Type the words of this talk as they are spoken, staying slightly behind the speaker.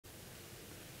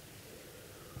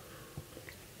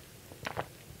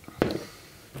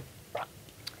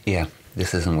Yeah,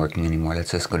 this isn't working anymore.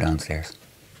 Let's just go downstairs.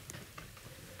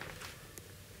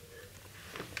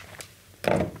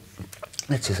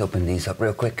 Let's just open these up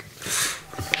real quick.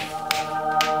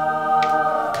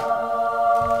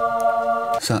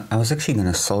 So I was actually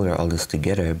gonna solder all this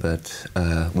together, but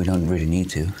we don't really need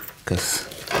to, because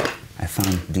I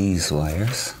found these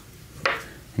wires,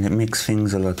 and it makes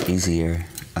things a lot easier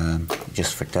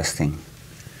just for testing.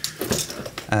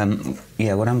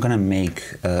 Yeah, what I'm gonna make,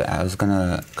 I was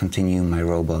gonna continue my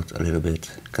robot a little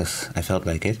bit, because I felt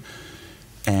like it.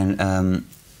 And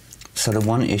so the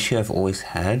one issue I've always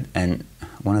had, and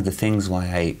one of the things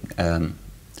why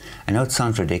I know it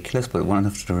sounds ridiculous, but one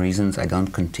of the reasons I don't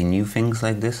continue things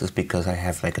like this is because I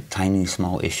have like a tiny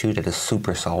small issue that is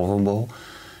super solvable,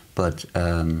 but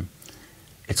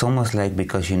it's almost like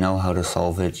because you know how to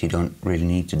solve it, you don't really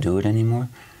need to do it anymore.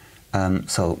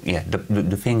 So yeah,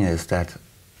 the thing is that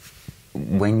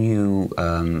when you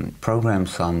program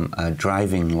some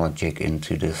driving logic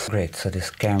into this... Great, so this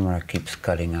camera keeps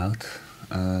cutting out.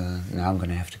 Now I'm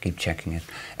gonna have to keep checking it.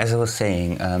 As I was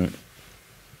saying,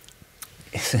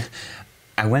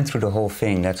 I went through the whole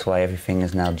thing, that's why everything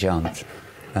is now jumped.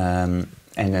 And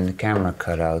then the camera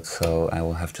cut out, so I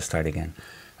will have to start again.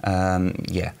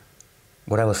 Yeah,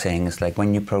 what I was saying is like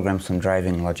when you program some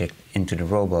driving logic into the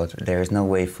robot, there is no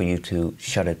way for you to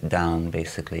shut it down,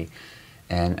 basically.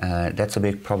 And that's a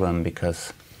big problem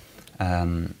because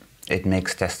it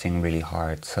makes testing really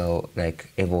hard. So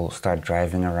like it will start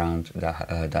driving around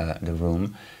the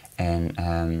room, and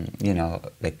you know,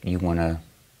 like you want to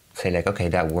say like, okay,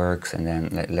 that works, and then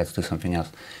let's do something else,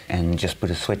 and just put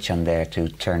a switch on there to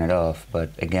turn it off. But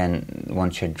again,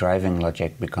 once your driving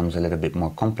logic becomes a little bit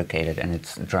more complicated and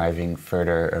it's driving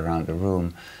further around the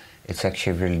room, it's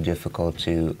actually really difficult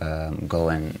to go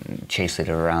and chase it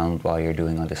around while you're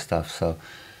doing all this stuff. So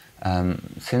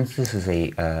since this is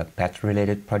a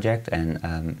pet-related project, and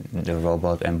the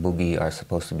robot and Boogie are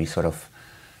supposed to be sort of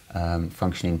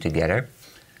functioning together,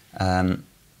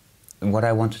 what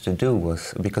I wanted to do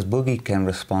was, because Boogie can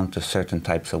respond to certain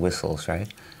types of whistles, right?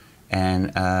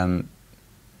 And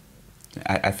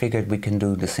I figured we can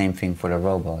do the same thing for the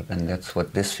robot, and that's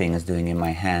what this thing is doing in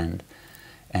my hand.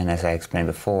 And as I explained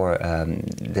before,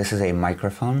 this is a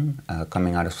microphone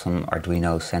coming out of some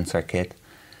Arduino sensor kit.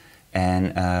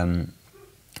 And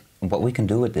what we can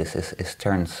do with this is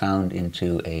turn sound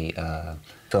into a...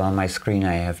 So on my screen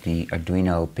I have the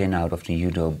Arduino pin out of the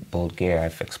Udo bolt gear.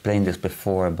 I've explained this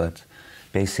before, but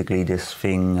basically this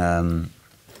thing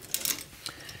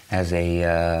has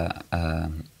a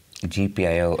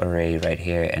GPIO array right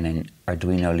here and an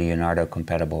Arduino Leonardo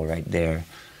compatible right there.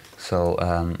 So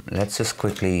let's just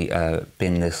quickly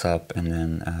pin this up, and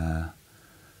then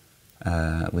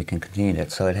we can continue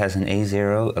that. So it has an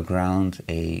A0, a ground,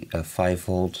 a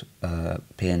 5-volt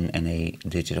pin, and a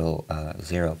digital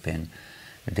 0 pin.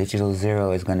 The digital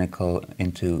 0 is going to go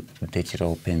into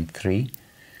digital pin 3.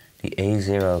 The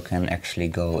A0 can actually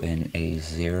go in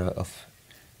A0 of...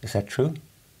 Is that true?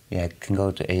 Yeah, it can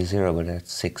go to A0, but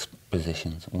that's 6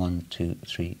 positions. 1, 2,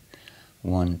 3,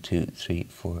 1, 2, 3,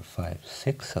 4, 5,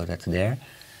 6. So that's there.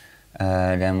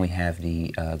 Then we have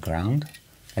the ground.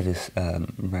 That is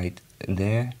right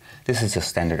there. This is just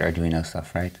standard Arduino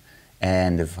stuff, right?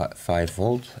 And the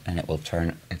 5-volt, and it will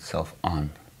turn itself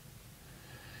on.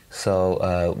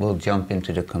 So we'll jump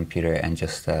into the computer and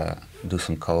just do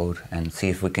some code and see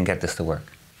if we can get this to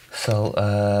work. So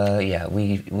yeah,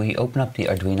 we open up the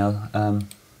Arduino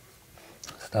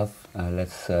stuff.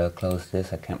 Let's close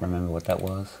this. I can't remember what that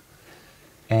was.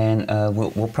 And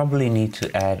we'll probably need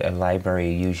to add a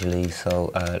library usually.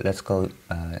 So let's go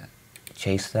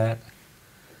chase that.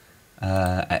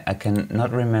 I can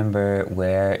not remember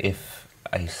where, if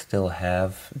I still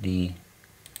have the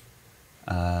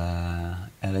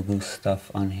Elegoo stuff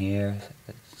on here.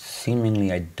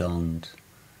 Seemingly I don't.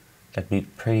 That'd be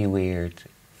pretty weird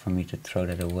for me to throw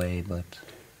that away, but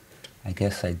I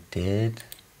guess I did.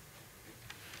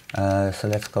 So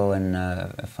let's go and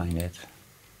find it.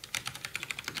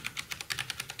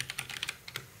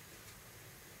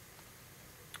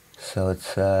 So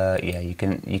it's yeah, you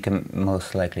can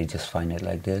most likely just find it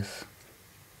like this.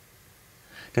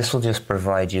 This will just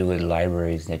provide you with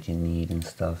libraries that you need and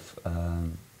stuff.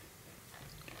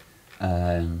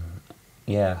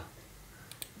 Yeah.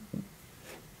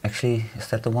 Actually, is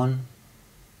that the one?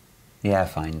 Yeah,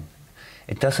 fine.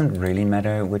 It doesn't really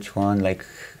matter which one. Like,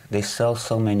 they sell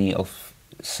so many of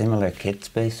similar kits,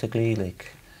 basically.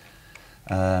 Like,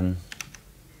 I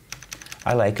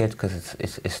like it because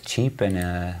it's cheap,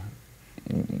 and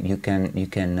you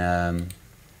can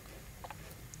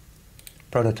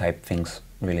prototype things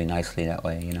really nicely that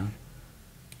way, you know.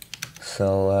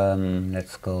 So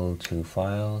let's go to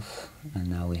files, and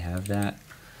now we have that.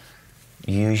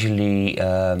 Usually,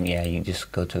 yeah, you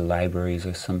just go to libraries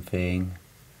or something.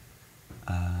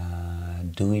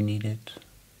 Do we need it?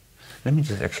 Let me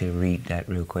just actually read that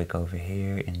real quick over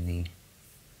here in the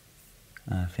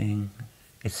thing.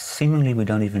 It's seemingly we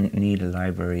don't even need a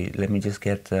library. Let me just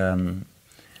get the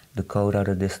code out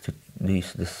of this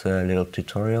little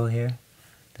tutorial here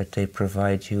that they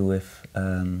provide you with.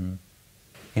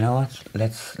 You know what?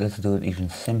 Let's do it even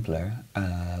simpler.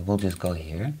 We'll just go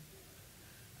here.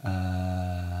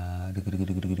 No,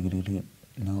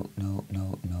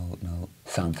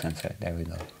 sound sensor. There we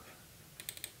go.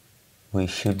 We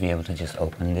should be able to just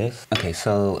open this. Okay,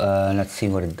 so let's see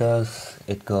what it does.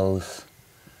 It goes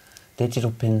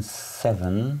digital pin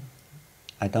 7.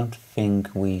 I don't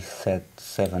think we set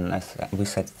 7. We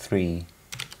set 3.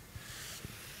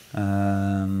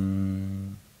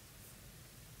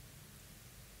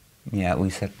 Yeah, we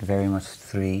set very much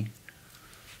 3.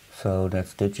 So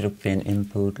that's digital pin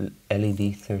input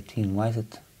LED 13. Why is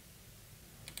it?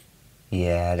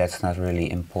 Yeah, that's not really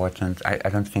important. I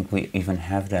don't think we even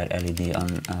have that LED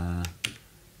on.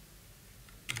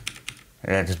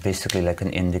 That is basically like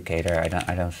an indicator.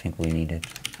 I don't think we need it.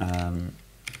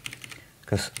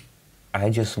 Because I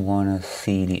just want to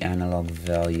see the analog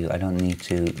value. I don't need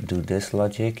to do this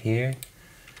logic here.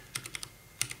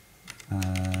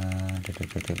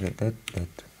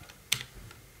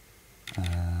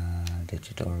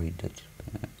 Digital read digital.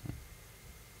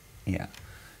 Yeah.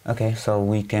 Okay, so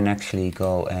we can actually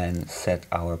go and set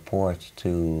our port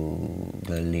to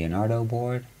the Leonardo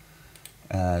board.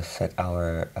 Set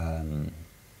our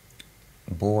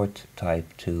board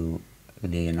type to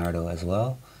Leonardo as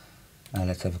well.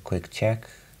 Let's have a quick check.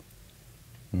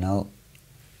 No,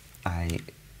 I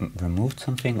removed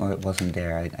something or it wasn't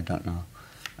there. I don't know.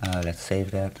 Let's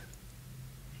save that.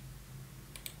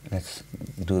 Let's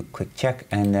do a quick check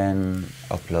and then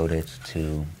upload it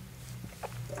to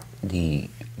the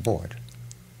board.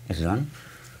 It's done.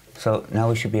 So now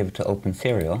we should be able to open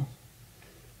serial,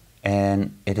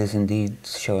 and it is indeed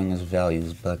showing us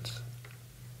values, but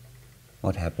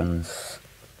what happens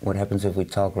if we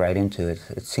talk right into it?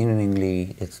 It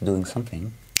seemingly it's doing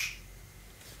something.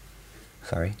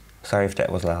 Sorry if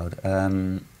that was loud.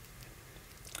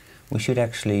 We should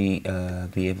actually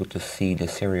be able to see the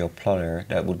serial plotter.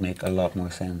 That would make a lot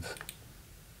more sense.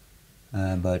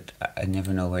 But I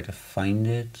never know where to find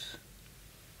it.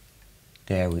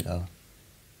 There we go.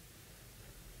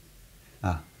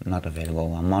 Ah, not available.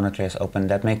 While monitor is open.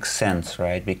 That makes sense,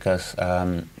 right? Because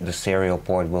the serial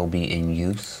port will be in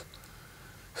use.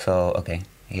 So, okay,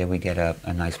 here we get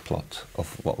a nice plot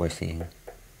of what we're seeing.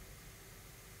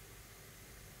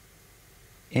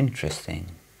 Interesting.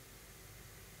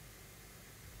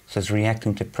 So it's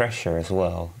reacting to pressure as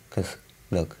well, because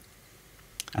look,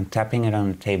 I'm tapping it on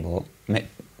the table.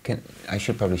 I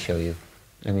should probably show you.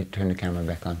 Let me turn the camera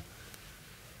back on.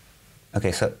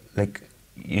 Okay, so like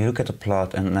you look at the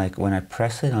plot and like when I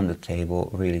press it on the table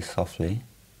really softly,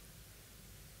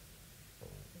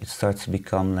 it starts to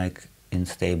become like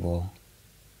unstable.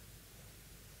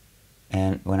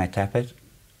 And when I tap it,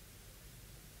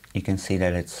 you can see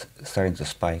that it's starting to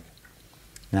spike.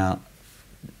 Now,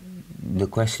 the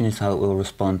question is how it will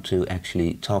respond to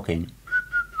actually talking.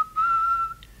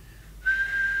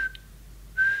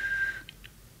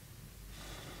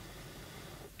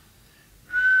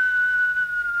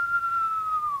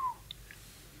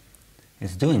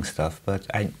 It's doing stuff, but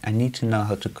I need to know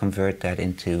how to convert that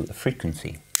into a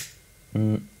frequency.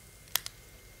 We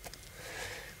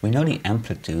know the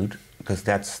amplitude, because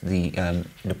that's the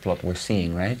plot we're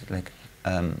seeing, right? Like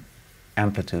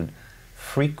amplitude.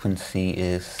 Frequency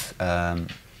is, yeah,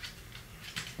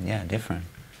 different.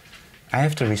 I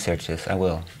have to research this, I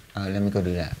will. Let me go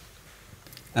do that.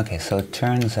 Okay, so it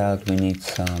turns out we need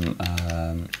some,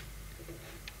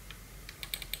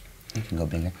 you can go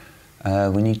bigger.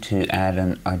 We need to add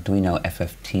an Arduino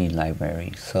FFT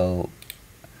library. So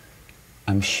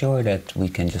I'm sure that we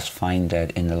can just find that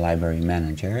in the library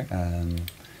manager.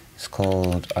 It's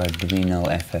called Arduino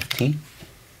FFT.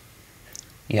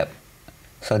 Yep.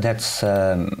 So that's,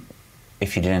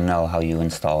 if you didn't know how you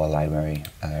install a library,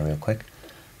 real quick.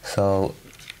 So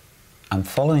I'm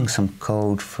following some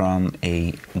code from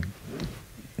a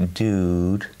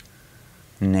dude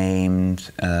named,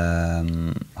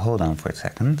 hold on for a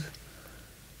second.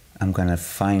 I'm gonna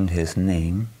find his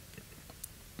name.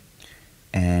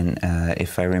 And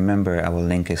if I remember, I will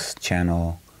link his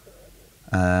channel.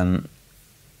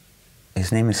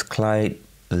 His name is Clyde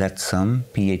Lettsome,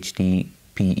 PhD,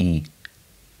 PE.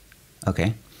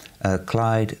 Okay,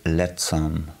 Clyde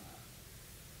Lettsome.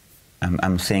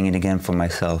 I'm saying it again for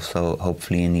myself, so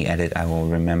hopefully in the edit I will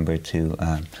remember to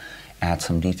add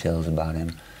some details about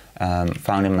him.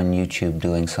 Found him on YouTube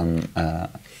doing some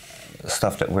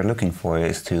stuff that we're looking for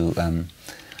is to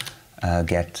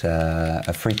get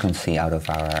a frequency out of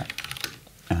our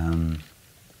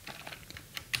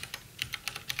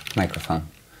microphone.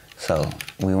 So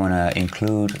we want to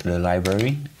include the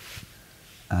library,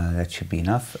 that should be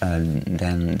enough, and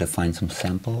then define some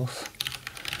samples.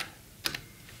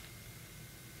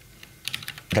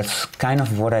 That's kind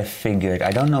of what I figured.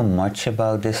 I don't know much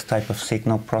about this type of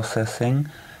signal processing.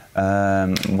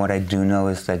 What I do know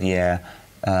is that, yeah,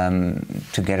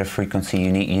 to get a frequency you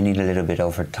need a little bit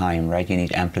over time, right? You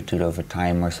need amplitude over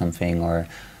time or something, or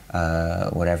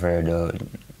whatever the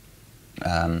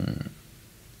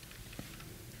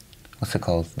what's it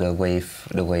called? The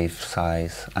wave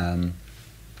size.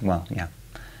 Well, yeah,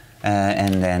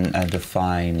 and then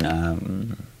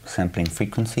define sampling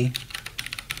frequency.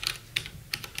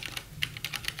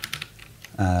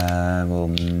 Well,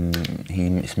 he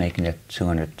is making it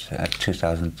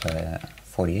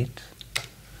 2048,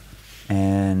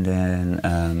 and then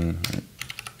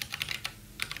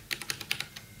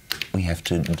we have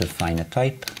to define a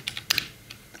type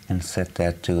and set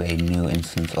that to a new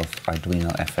instance of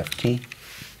Arduino FFT.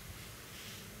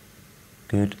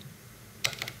 Good.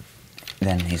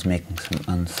 Then he's making some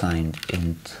unsigned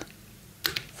int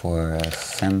for a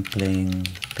sampling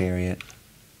period.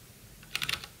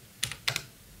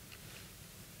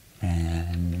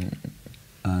 And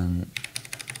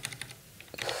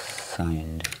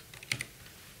unsigned.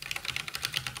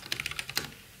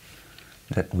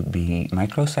 That would be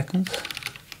microseconds.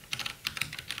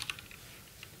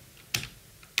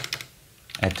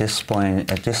 At this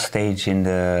point, at this stage in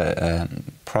the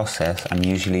process, I'm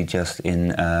usually just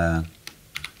in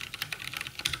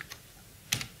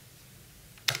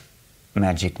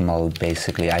magic mode,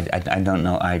 basically. I don't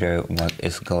know either what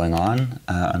is going on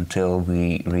until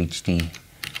we reach the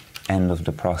end of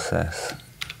the process.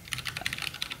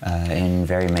 In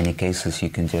very many cases you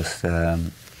can just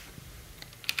you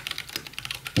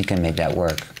can make that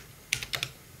work.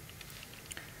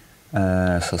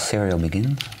 So serial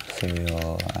begin.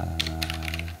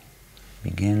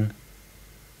 Begin.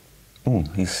 Ooh,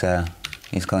 he's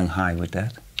going high with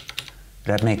that.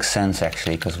 That makes sense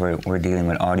actually, because we're dealing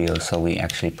with audio, so we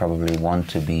actually probably want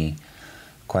to be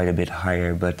quite a bit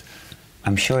higher, but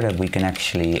I'm sure that we can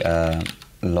actually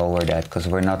lower that, because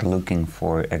we're not looking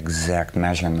for exact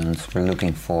measurements, we're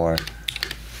looking for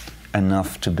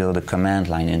enough to build a command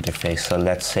line interface. So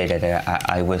let's say that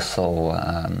I whistle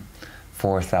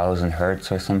 4,000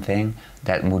 hertz or something,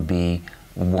 that would be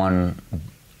one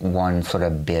sort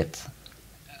of bit.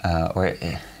 Or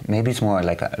maybe it's more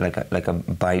like a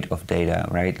byte of data,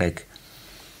 right? Like,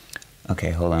 okay,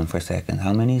 hold on for a second.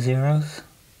 How many zeros?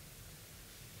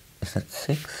 Is that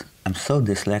 6? I'm so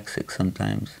dyslexic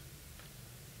sometimes.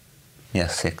 Yeah,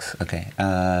 6. Okay.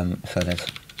 So that's,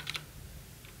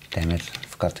 damn it, I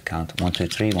forgot to count. 1, 2,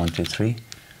 3. 1, 2, 3.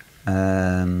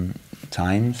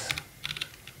 Times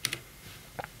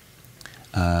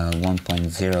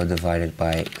 1.0 divided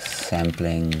by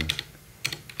sampling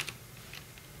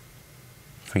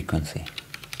frequency,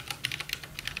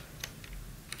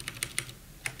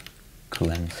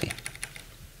 QNC.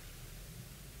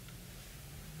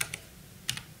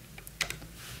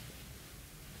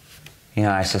 You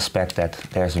know, I suspect that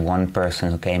there's one person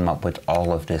who came up with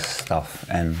all of this stuff,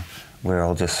 and we're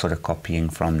all just sort of copying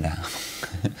from that.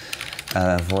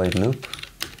 Void loop,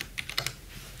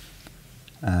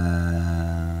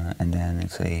 and then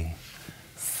it's a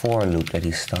for loop that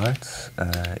he starts,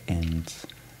 int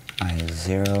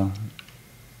I0,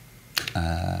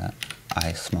 I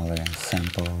smaller than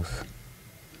samples,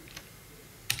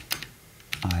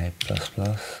 I plus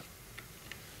plus.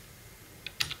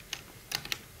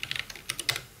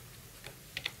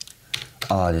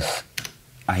 Oh, this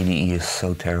IDE is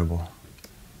so terrible.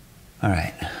 All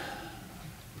right,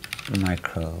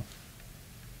 micro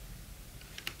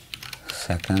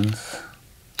seconds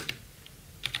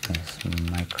is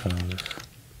micros.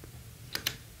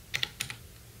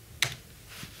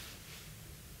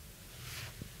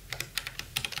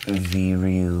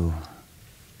 VRU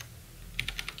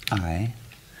I.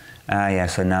 Yeah,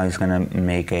 so now he's gonna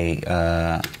make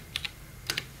a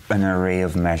an array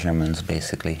of measurements,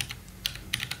 basically.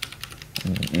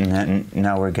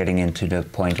 Now we're getting into the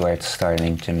point where it's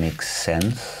starting to make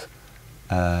sense.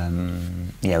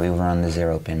 Yeah, we were on the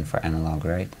 0 pin for analog,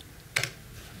 right?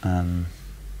 And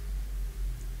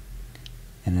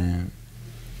then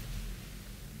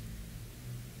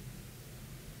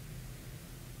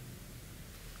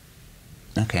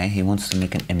Okay, he wants to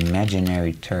make an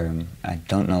imaginary term. I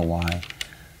don't know why.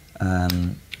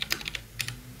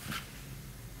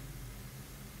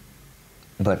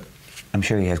 But I'm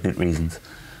sure he has good reasons.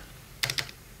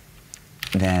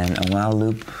 Then a while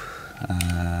loop,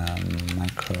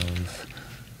 micros.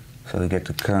 So we get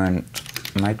the current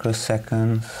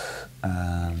microseconds.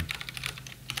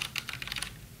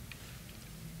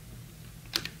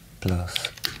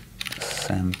 Plus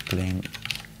sampling.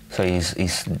 So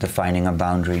he's defining a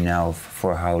boundary now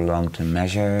for how long to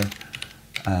measure.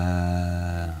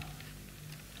 And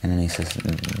then he says,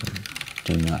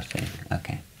 do nothing.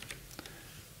 Okay.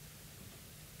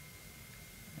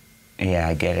 Yeah,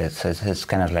 I get it. So it's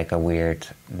kind of like a weird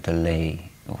delay.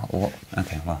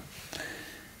 Okay, well.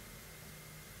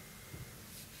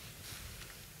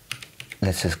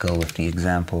 Let's just go with the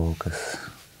example, because...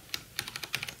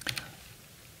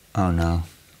 Oh no.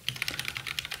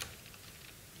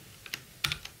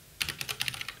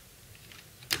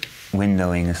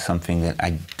 Windowing is something that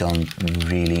I don't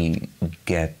really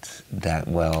get that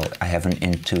well. I have an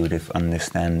intuitive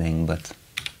understanding, but...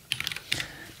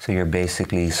 So you're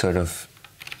basically sort of,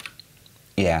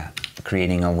 yeah,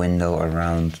 creating a window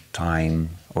around time,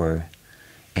 or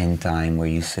in time, where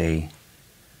you say,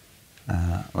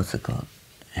 what's it called?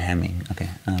 Hamming, okay.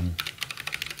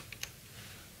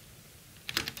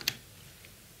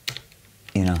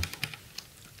 You know,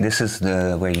 this is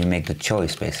where you make the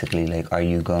choice, basically. Like, are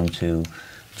you going to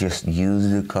just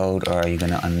use the code, or are you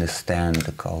going to understand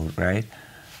the code, right?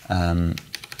 And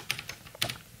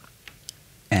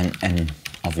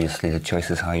obviously the choice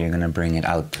is how you're going to bring it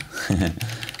out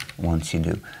once you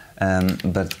do.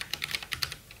 But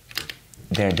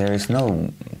there is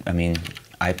no, I mean,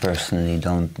 I personally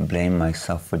don't blame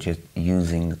myself for just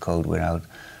using the code without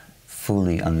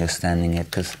fully understanding it,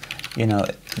 because, you know,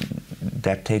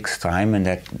 that takes time, and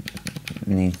that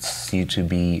needs you to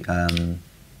be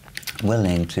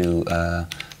willing to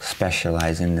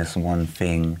specialize in this one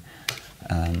thing,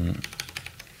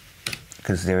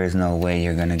 because there is no way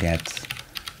you're going to get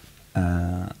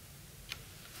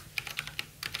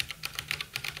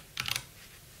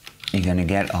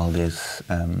all this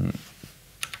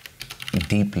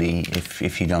deeply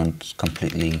if you don't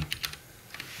completely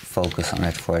focus on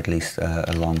it for at least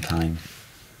a long time.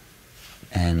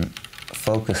 And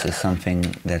focus is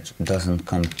something that doesn't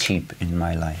come cheap in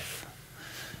my life.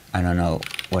 I don't know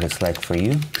what it's like for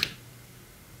you.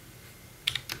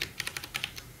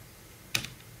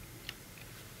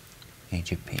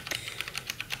 Age of peak.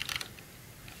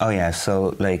 Oh yeah,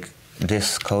 so like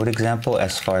this code example,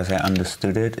 as far as I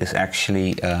understood it, is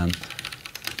actually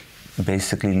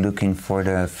basically looking for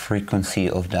the frequency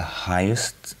of the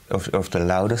highest, of the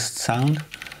loudest sound.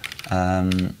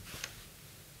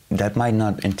 That might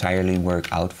not entirely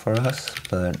work out for us,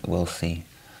 but we'll see.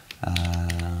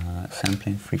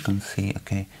 Sampling frequency,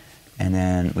 okay. And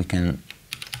then we can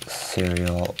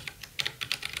serial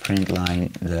print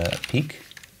line the peak.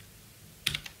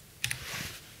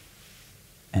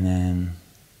 And then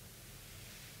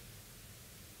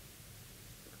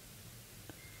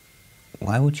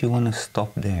why would you want to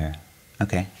stop there?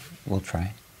 Okay, we'll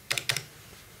try.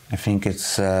 I think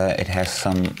it's it has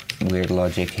some weird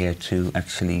logic here to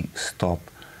actually stop.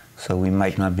 So we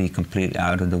might not be completely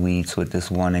out of the weeds with this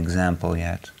one example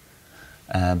yet.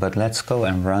 But let's go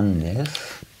and run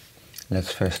this.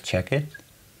 Let's first check it.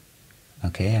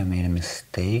 Okay, I made a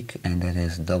mistake, and that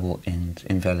is double int,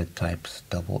 invalid types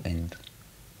double int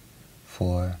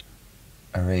for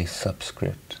array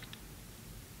subscript.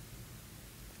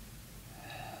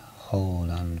 Hold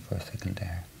on for a second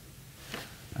there.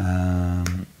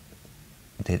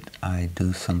 Did I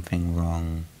do something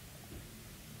wrong?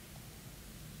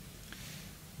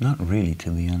 Not really,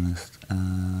 to be honest.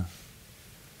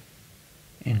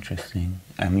 Interesting.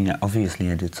 I mean,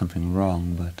 obviously I did something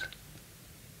wrong, but...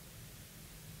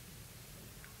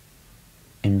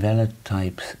 Invalid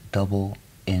types double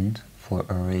int for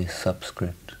array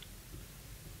subscript.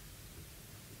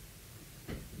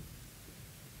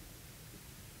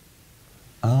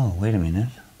 Oh, wait a minute.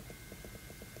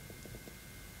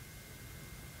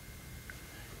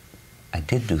 I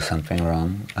did do something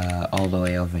wrong, all the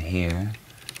way over here.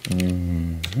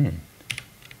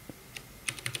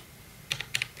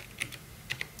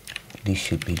 These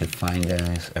should be defined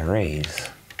as arrays,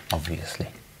 obviously.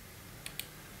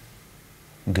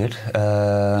 Good.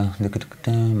 Look at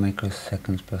the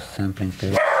microseconds per sampling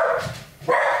period.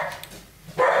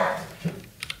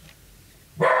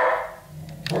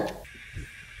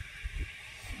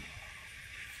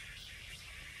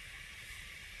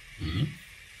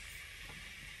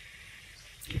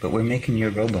 But we're making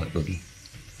your robot boogie,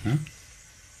 huh?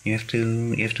 You have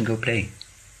to go play.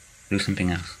 Do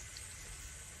something else.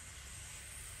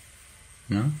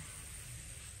 No?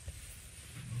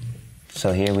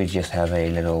 So here we just have a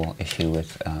little issue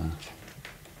with an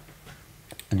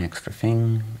extra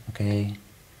thing. Okay,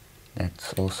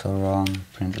 that's also wrong.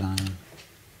 Print line.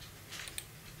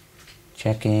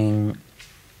 Checking.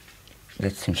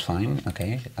 That seems fine.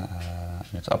 Okay,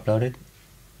 let's upload it.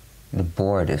 The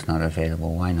board is not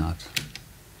available. Why not?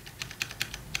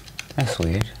 That's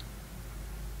weird.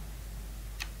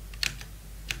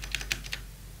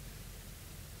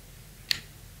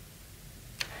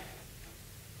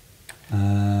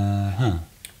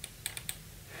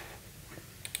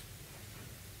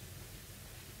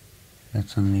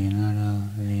 That's on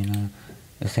Leonardo.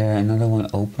 Is there another one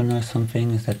open or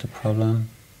something? Is that the problem?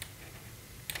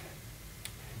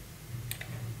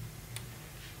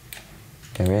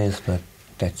 There is, but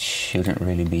that shouldn't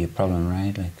really be a problem,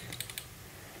 right? Like,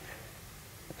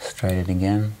 let's try it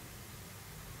again.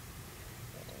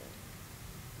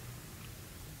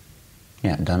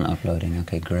 Yeah, done uploading.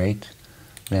 Okay, great.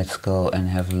 Let's go and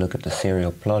have a look at the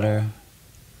serial plotter.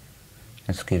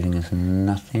 That's giving us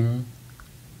nothing.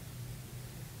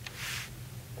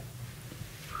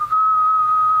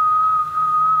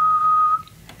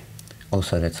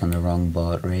 Also, that's on the wrong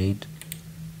baud rate.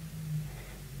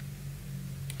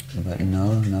 But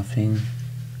no, nothing.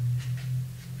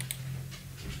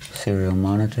 Serial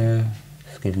monitor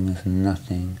is giving us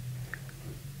nothing.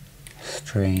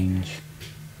 Strange.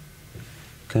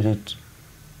 Could it?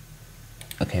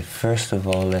 Okay, first of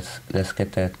all, let's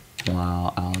get that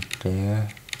while out there.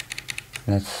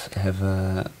 Let's have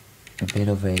a bit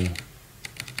of a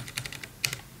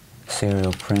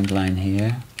serial print line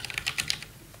here.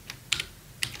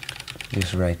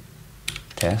 Just write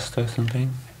test or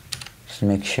something. Just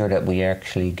make sure that we are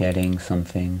actually getting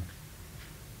something.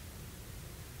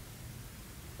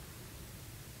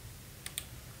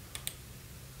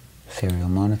 Serial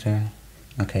monitor.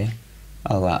 Okay.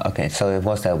 Oh wow, okay, so it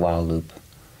was that while loop.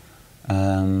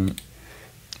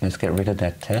 Let's get rid of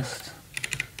that test.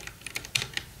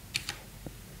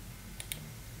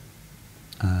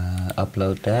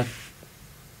 Upload that.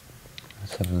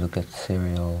 Let's have a look at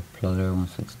serial plotter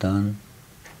once it's done.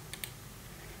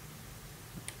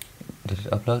 Did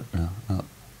it upload? No. Oh.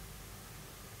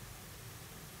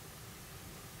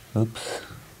 Oops.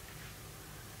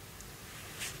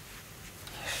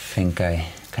 I think I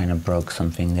kind of broke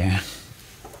something there.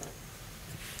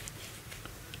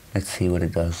 Let's see what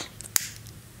it does.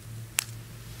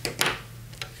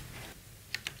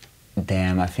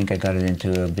 Damn, I think I got it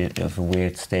into a bit of a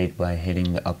weird state by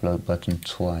hitting the upload button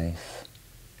twice.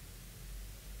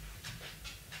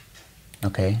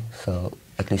 Okay, so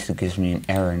at least it gives me an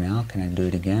error now. Can I do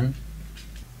it again?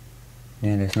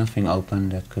 Yeah, there's nothing open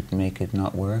that could make it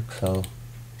not work, so...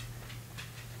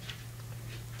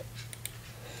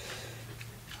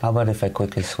 How about if I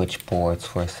quickly switch boards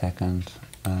for a second?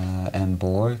 And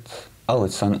boards. Oh,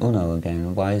 it's on Uno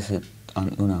again. Why is it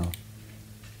on Uno?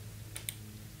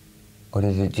 Or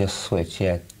did it just switch?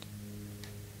 Yeah.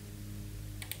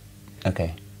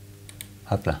 Okay.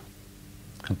 Hopla.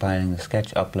 Compiling the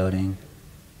sketch, uploading.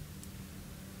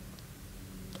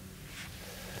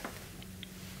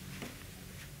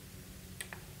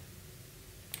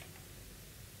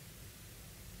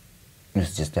 This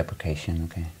is just deprecation,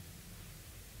 okay.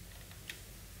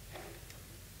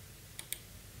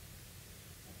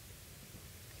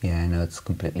 Yeah, I know it's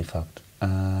completely fucked.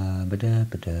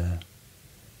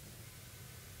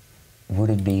 Would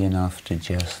it be enough to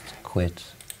just quit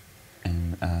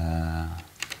and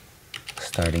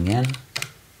start again?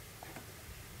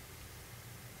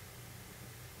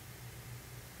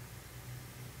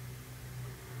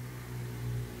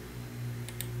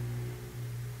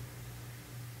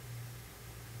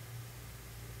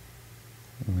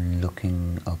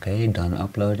 Looking okay, done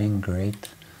uploading, great.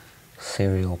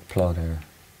 Serial plotter.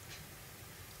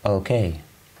 Okay,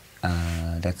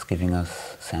 that's giving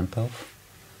us samples.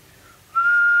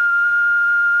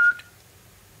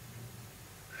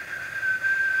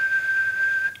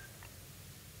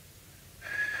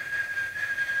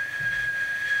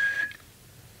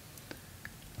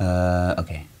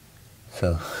 Okay,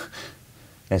 so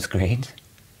that's great.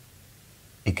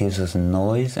 It gives us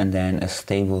noise and then a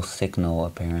stable signal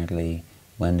apparently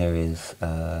when there is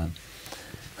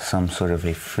some sort of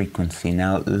a frequency.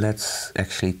 Now let's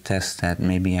actually test that.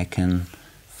 Maybe I can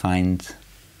find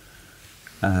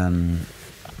some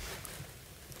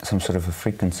sort of a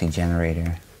frequency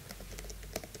generator.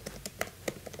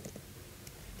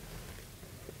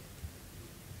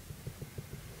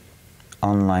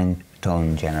 Online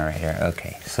tone generator.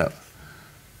 Okay, so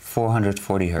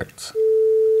 440 hertz.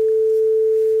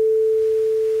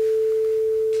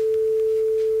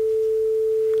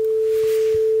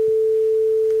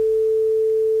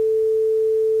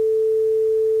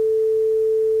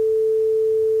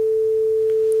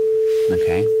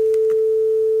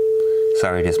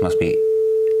 Sorry, this must be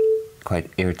quite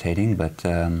irritating, but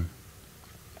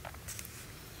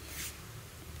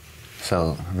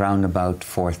so round about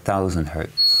 4,000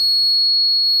 hertz.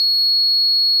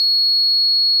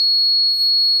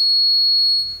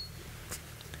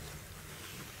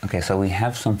 Okay, so we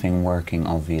have something working,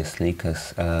 obviously,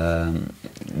 because the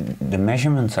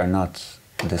measurements are not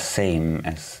the same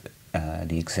as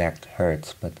the exact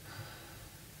hertz, but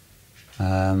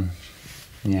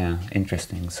yeah,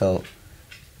 interesting. So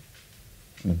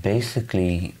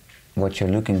basically what you're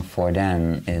looking for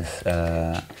then is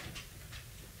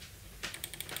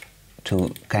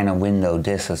to kind of window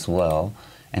this as well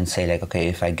and say like, okay,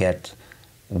 if I get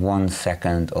 1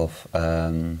 second of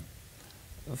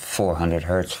 400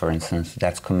 hertz, for instance,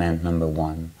 that's command number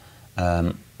 1.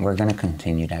 We're going to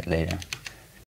continue that later.